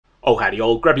Oh howdy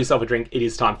all, grab yourself a drink, it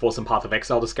is time for some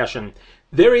PathOfExile discussion.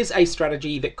 There is a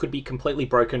strategy that could be completely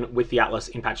broken with the Atlas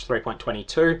in patch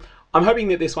 3.22. I'm hoping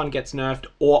that this one gets nerfed,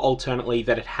 or alternately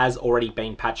that it has already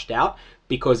been patched out,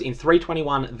 because in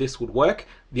 3.21 this would work.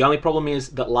 The only problem is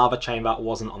that Lava Chamber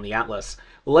wasn't on the Atlas.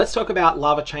 Let's talk about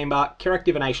Lava Chamber, Kirac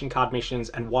divination card missions,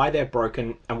 and why they're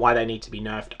broken and why they need to be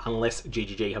nerfed unless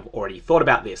GGG have already thought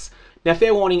about this. Now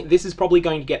fair warning, this is probably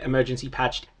going to get emergency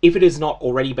patched if it has not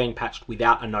already been patched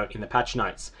without a note in the patch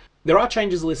notes. There are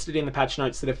changes listed in the patch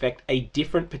notes that affect a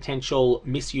different potential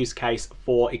misuse case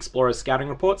for Explorer's scouting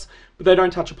reports, but they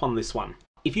don't touch upon this one.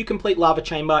 If you complete Lava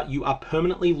Chamber, you are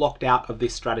permanently locked out of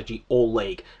this strategy all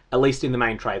league, at least in the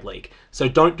main trade league. So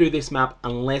don't do this map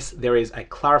unless there is a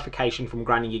clarification from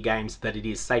Grinding Your Games that it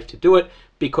is safe to do it,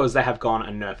 because they have gone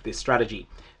and nerfed this strategy.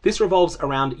 This revolves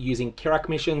around using Kirac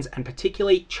missions and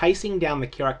particularly chasing down the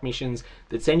Kirac missions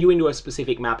that send you into a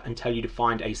specific map and tell you to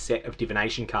find a set of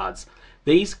divination cards.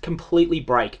 These completely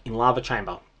break in Lava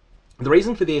Chamber. The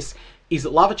reason for this is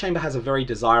that Lava Chamber has a very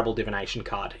desirable divination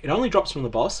card. It only drops from the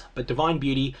boss, but Divine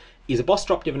Beauty is a boss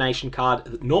drop divination card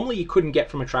that normally you couldn't get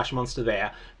from a trash monster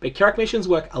there, but Kirac missions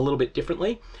work a little bit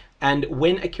differently. And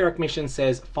when a Kirac mission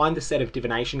says find the set of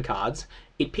divination cards,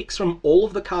 it picks from all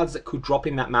of the cards that could drop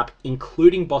in that map,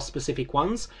 including boss specific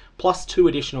ones, plus 2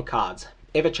 additional cards,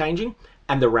 Ever-Changing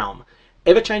and the Realm.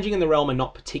 Ever-Changing and the Realm are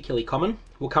not particularly common.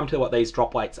 We'll come to what these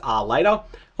drop weights are later.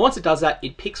 And once it does that,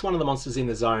 it picks one of the monsters in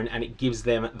the zone and it gives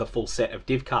them the full set of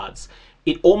div cards.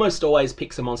 It almost always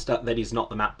picks a monster that is not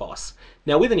the map boss.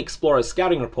 Now with an Explorer's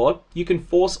scouting report, you can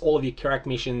force all of your Kirac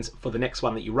missions for the next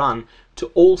one that you run to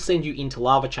all send you into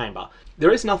Lava Chamber.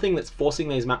 There is nothing that's forcing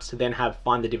these maps to then have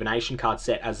find the divination card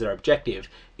set as their objective.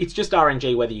 It's just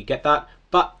RNG whether you get that,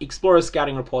 but Explorer's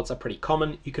scouting reports are pretty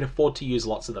common. You can afford to use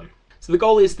lots of them. So the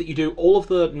goal is that you do all of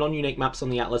the non-unique maps on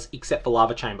the Atlas except for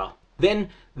Lava Chamber. Then,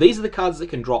 these are the cards that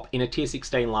can drop in a tier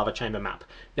 16 Lava Chamber map.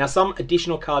 Now some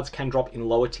additional cards can drop in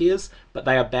lower tiers, but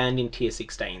they are banned in tier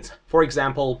 16s. For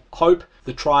example, Hope,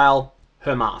 The Trial,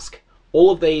 Her Mask. All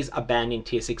of these are banned in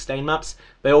tier 16 maps.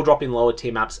 They all drop in lower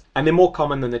tier maps, and they're more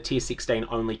common than the tier 16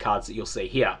 only cards that you'll see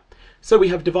here. So we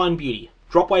have Divine Beauty.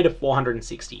 Drop weight of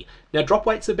 460. Now drop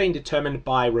weights have been determined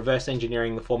by reverse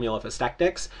engineering the formula for stack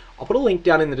decks. I'll put a link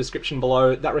down in the description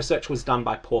below. That research was done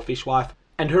by Poor Fishwife,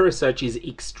 and her research is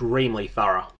extremely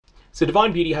thorough. So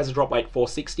Divine Beauty has a drop weight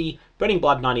 460, Burning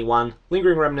Blood 91,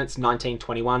 Lingering Remnants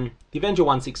 1921, The Avenger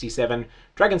 167,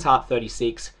 Dragon's Heart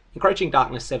 36, Encroaching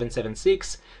Darkness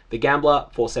 776, The Gambler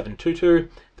 4722,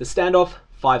 The Standoff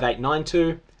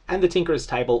 5892, and The Tinkerer's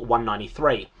Table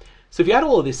 193. So if you add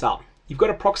all of this up, you've got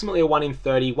approximately a 1 in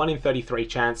 30, 1 in 33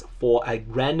 chance for a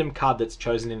random card that's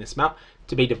chosen in this map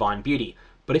to be Divine Beauty.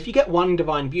 But if you get one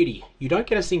Divine Beauty, you don't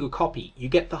get a single copy, you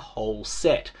get the whole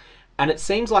set. And it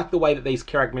seems like the way that these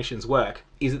Kirac missions work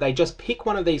is that they just pick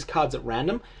one of these cards at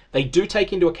random. They do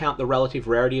take into account the relative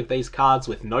rarity of these cards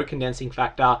with no condensing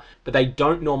factor, but they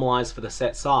don't normalize for the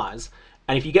set size.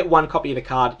 And if you get one copy of the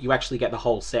card, you actually get the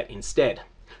whole set instead.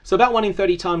 So about 1 in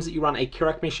 30 times that you run a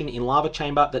Kirac mission in Lava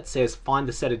Chamber that says find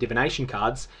the set of divination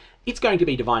cards, it's going to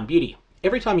be Divine Beauty.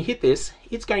 Every time you hit this,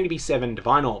 it's going to be 7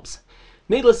 Divine Orbs.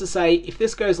 Needless to say, if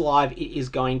this goes live, it is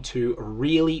going to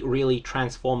really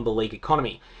transform the league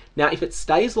economy. Now, if it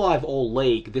stays live all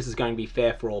league, this is going to be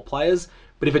fair for all players,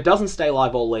 but if it doesn't stay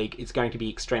live all league, it's going to be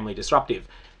extremely disruptive.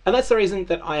 And that's the reason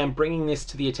that I am bringing this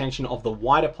to the attention of the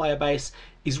wider player base,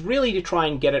 is really to try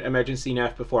and get it emergency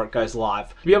nerfed before it goes live.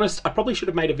 To be honest, I probably should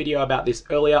have made a video about this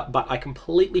earlier, but I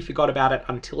completely forgot about it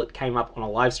until it came up on a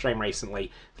live stream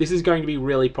recently. This is going to be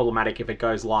really problematic if it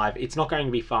goes live. It's not going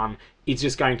to be fun. It's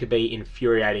just going to be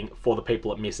infuriating for the people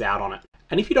that miss out on it.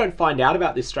 And if you don't find out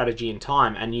about this strategy in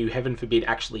time and you, heaven forbid,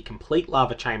 actually complete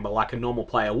Lava Chamber like a normal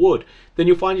player would, then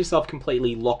you'll find yourself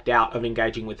completely locked out of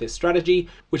engaging with this strategy,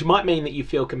 which might mean that you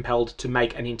feel compelled to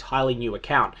make an entirely new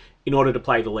account in order to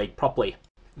play the league properly.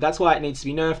 That's why it needs to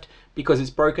be nerfed, because it's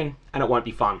broken and it won't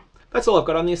be fun. That's all I've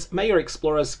got on this. May your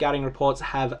Explorer's scouting reports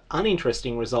have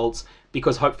uninteresting results,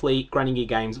 because hopefully Grinding Your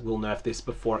Games will nerf this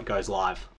before it goes live.